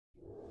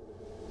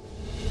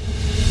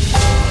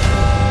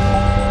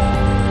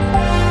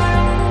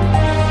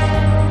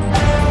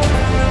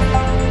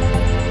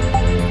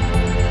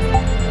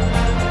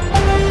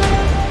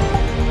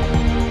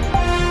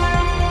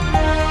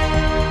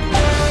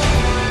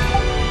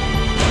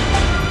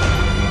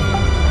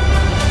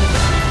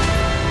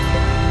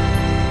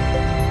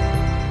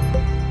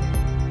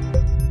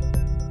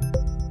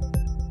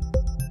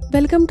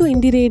Welcome to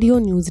Indie Radio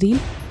Newsreel.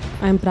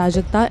 I am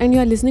Prajakta and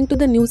you are listening to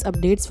the news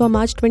updates for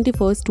March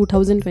 21st,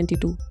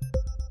 2022.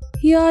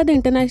 Here are the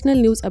international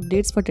news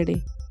updates for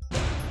today.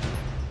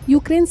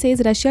 Ukraine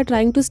says Russia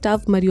trying to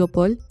starve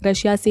Mariupol.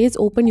 Russia says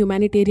open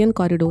humanitarian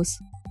corridors.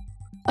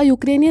 A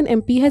Ukrainian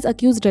MP has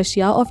accused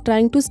Russia of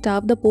trying to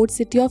starve the port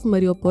city of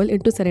Mariupol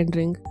into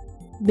surrendering.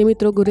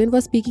 Dmytro Gurin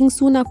was speaking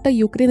soon after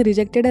Ukraine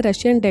rejected a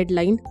Russian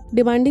deadline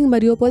demanding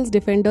Mariupol's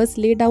defenders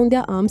lay down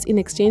their arms in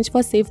exchange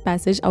for safe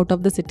passage out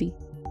of the city.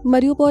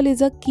 Mariupol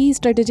is a key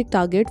strategic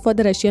target for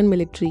the Russian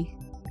military.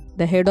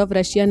 The head of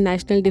Russian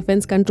National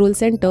Defense Control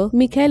Center,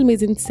 Mikhail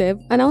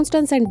Mizintsev, announced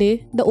on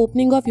Sunday the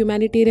opening of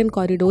humanitarian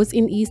corridors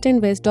in east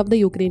and west of the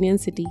Ukrainian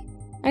city.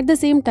 At the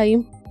same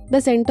time, the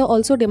center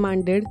also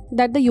demanded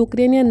that the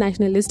Ukrainian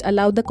nationalists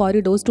allow the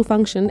corridors to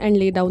function and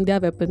lay down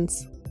their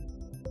weapons.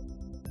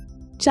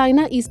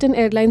 China Eastern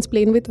Airlines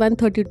plane with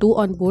 132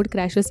 on board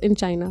crashes in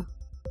China.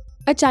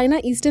 A China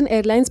Eastern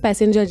Airlines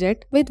passenger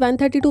jet with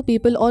 132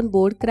 people on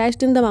board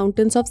crashed in the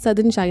mountains of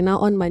southern China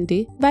on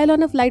Monday while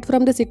on a flight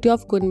from the city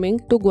of Kunming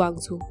to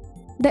Guangzhou.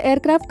 The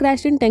aircraft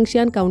crashed in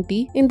Tangshan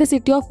County in the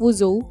city of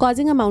Wuzhou,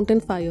 causing a mountain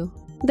fire.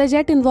 The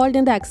jet involved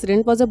in the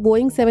accident was a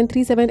Boeing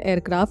 737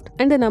 aircraft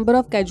and the number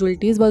of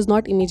casualties was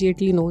not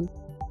immediately known.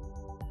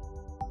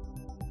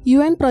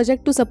 UN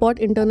project to support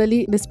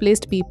internally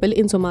displaced people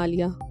in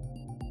Somalia.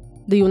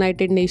 The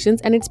United Nations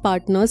and its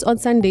partners on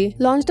Sunday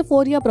launched a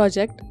 4-year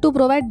project to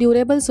provide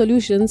durable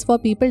solutions for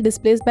people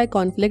displaced by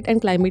conflict and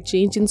climate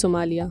change in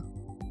Somalia.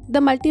 The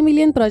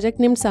multi-million project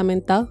named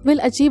Samantha will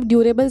achieve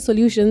durable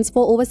solutions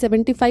for over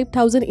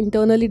 75,000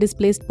 internally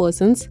displaced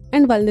persons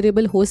and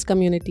vulnerable host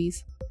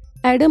communities.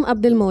 Adam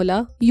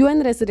Abdelmoula,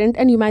 UN resident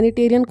and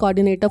humanitarian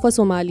coordinator for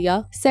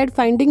Somalia, said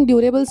finding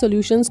durable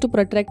solutions to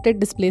protracted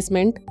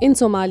displacement in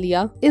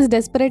Somalia is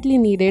desperately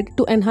needed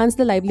to enhance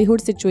the livelihood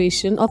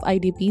situation of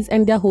IDPs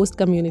and their host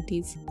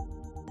communities.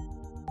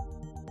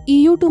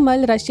 EU to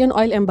mull Russian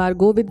oil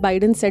embargo with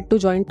Biden set to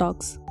join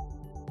talks.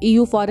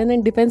 EU foreign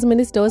and defense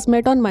ministers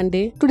met on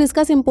Monday to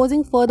discuss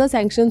imposing further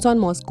sanctions on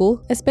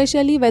Moscow,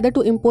 especially whether to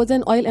impose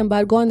an oil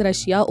embargo on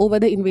Russia over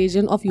the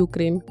invasion of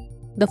Ukraine.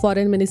 The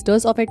foreign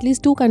ministers of at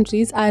least two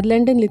countries,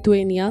 Ireland and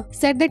Lithuania,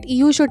 said that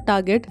EU should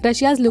target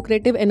Russia's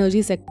lucrative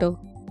energy sector.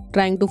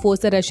 Trying to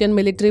force a Russian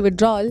military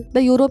withdrawal,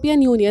 the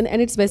European Union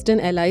and its Western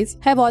allies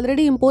have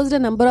already imposed a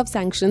number of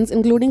sanctions,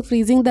 including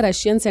freezing the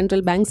Russian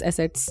central bank's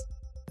assets.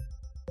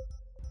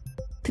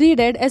 3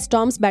 dead as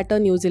storms batter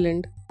New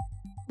Zealand.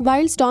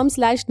 Wild storms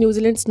slashed New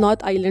Zealand's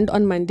North Island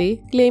on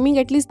Monday, claiming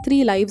at least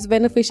 3 lives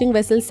when a fishing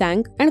vessel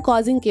sank and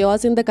causing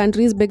chaos in the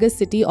country's biggest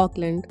city,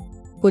 Auckland.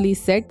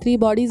 Police said 3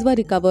 bodies were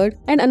recovered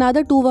and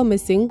another 2 were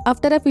missing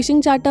after a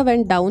fishing charter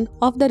went down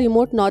off the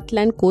remote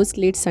Northland coast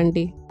late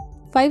Sunday.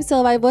 5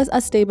 survivors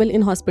are stable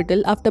in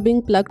hospital after being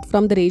plucked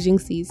from the raging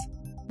seas.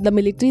 The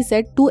military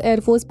said 2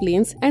 Air Force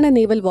planes and a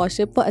naval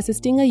warship were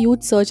assisting a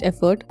huge search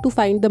effort to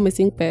find the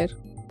missing pair.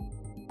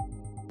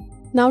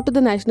 Now to the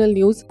national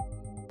news.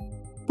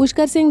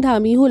 Pushkar Singh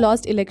Dhami, who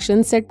lost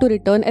elections, set to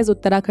return as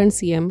Uttarakhand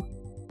CM.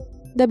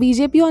 The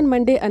BJP on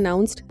Monday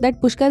announced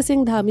that Pushkar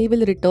Singh Dhami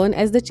will return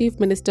as the Chief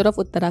Minister of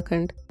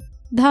Uttarakhand.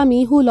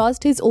 Dhami, who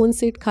lost his own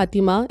seat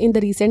Khatima in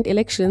the recent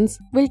elections,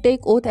 will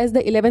take oath as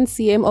the 11th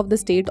CM of the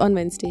state on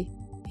Wednesday.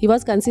 He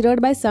was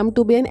considered by some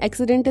to be an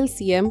accidental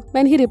CM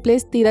when he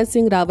replaced Tirth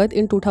Singh Rawat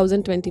in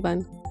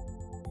 2021.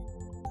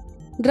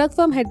 Drug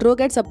firm Hetero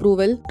gets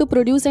approval to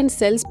produce and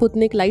sell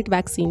Sputnik Light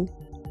vaccine.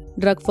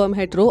 Drug firm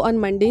Hetero on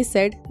Monday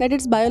said that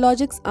its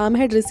biologics arm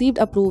had received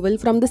approval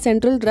from the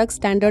Central Drug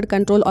Standard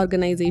Control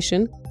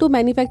Organization to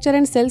manufacture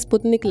and sell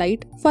Sputnik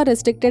Light for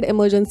restricted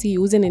emergency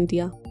use in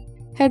India.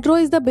 Hetero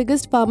is the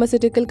biggest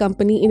pharmaceutical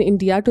company in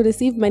India to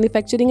receive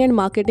manufacturing and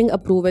marketing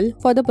approval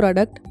for the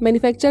product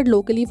manufactured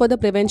locally for the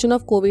prevention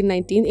of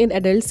COVID-19 in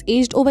adults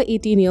aged over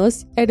 18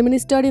 years,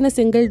 administered in a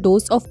single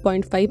dose of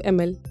 0.5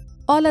 ml.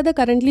 All other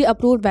currently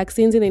approved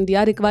vaccines in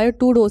India require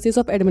 2 doses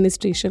of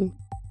administration.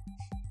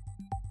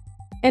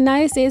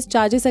 NIA says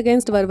charges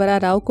against Varvara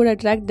Rao could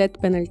attract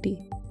death penalty.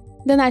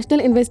 The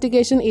National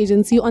Investigation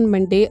Agency on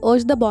Monday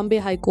urged the Bombay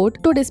High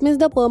Court to dismiss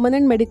the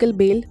permanent medical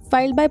bail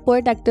filed by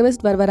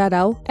poet-activist Varvara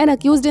Rao and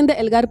accused in the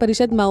Elgar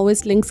Parishad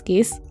Maoist links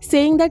case,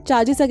 saying that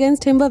charges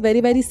against him were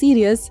very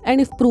serious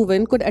and if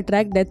proven could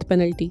attract death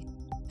penalty.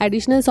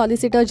 Additional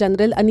Solicitor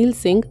General Anil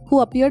Singh, who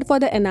appeared for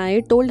the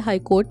NIA, told High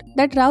Court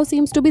that Rao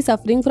seems to be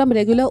suffering from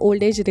regular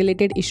old age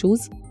related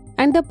issues,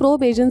 and the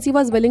probe agency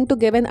was willing to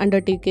give an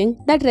undertaking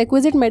that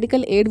requisite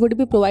medical aid would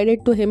be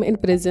provided to him in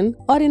prison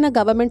or in a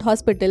government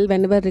hospital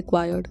whenever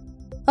required.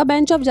 A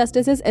bench of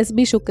Justices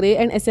S.B. Shukre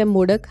and S.M.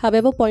 Modak,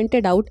 however,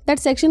 pointed out that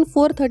Section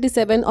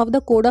 437 of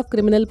the Code of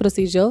Criminal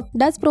Procedure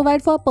does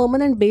provide for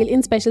permanent bail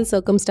in special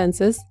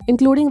circumstances,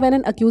 including when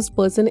an accused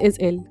person is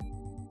ill.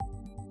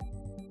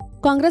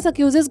 Congress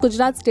accuses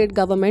Gujarat state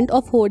government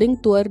of hoarding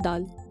tuar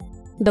dal.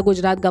 The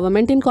Gujarat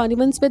government, in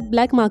connivance with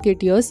black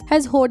marketeers,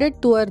 has hoarded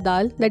tuar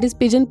dal, that is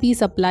pigeon pea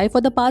supply, for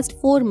the past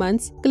 4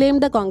 months,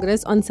 claimed the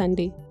Congress on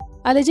Sunday.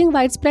 Alleging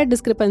widespread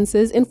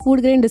discrepancies in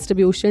food grain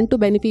distribution to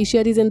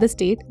beneficiaries in the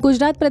state,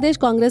 Gujarat Pradesh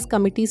Congress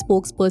Committee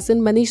spokesperson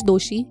Manish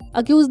Doshi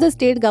accused the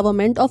state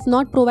government of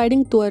not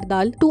providing tur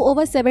dal to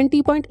over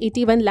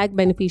 70.81 lakh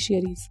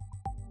beneficiaries.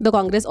 The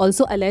Congress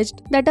also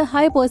alleged that a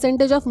high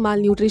percentage of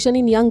malnutrition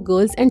in young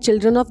girls and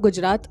children of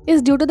Gujarat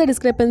is due to the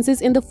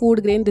discrepancies in the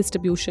food grain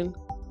distribution.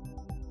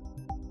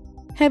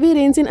 Heavy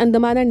rains in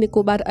Andaman and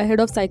Nicobar ahead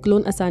of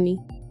cyclone Asani.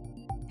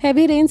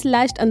 Heavy rains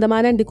lashed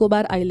Andaman and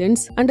Nicobar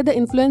Islands under the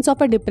influence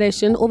of a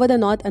depression over the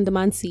North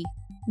Andaman Sea.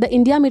 The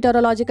India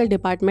Meteorological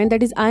Department,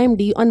 that is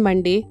IMD, on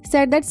Monday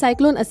said that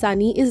Cyclone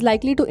Asani is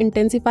likely to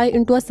intensify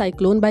into a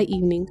cyclone by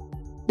evening.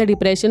 The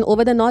depression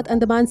over the North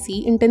Andaman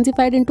Sea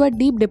intensified into a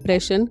deep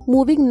depression,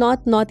 moving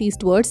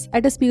north-northeastwards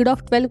at a speed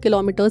of 12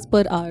 km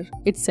per hour,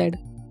 it said.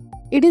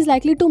 It is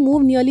likely to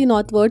move nearly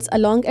northwards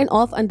along and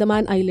off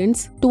Andaman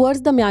Islands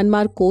towards the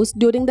Myanmar coast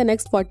during the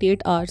next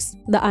 48 hours,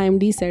 the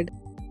IMD said.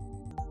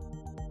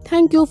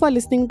 Thank you for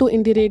listening to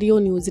Indie Radio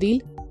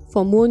Newsreel.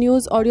 For more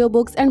news,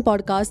 audiobooks and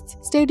podcasts,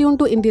 stay tuned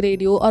to Indie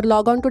Radio or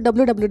log on to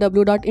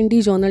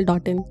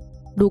www.indiejournal.in.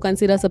 Do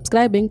consider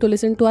subscribing to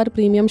listen to our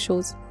premium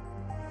shows.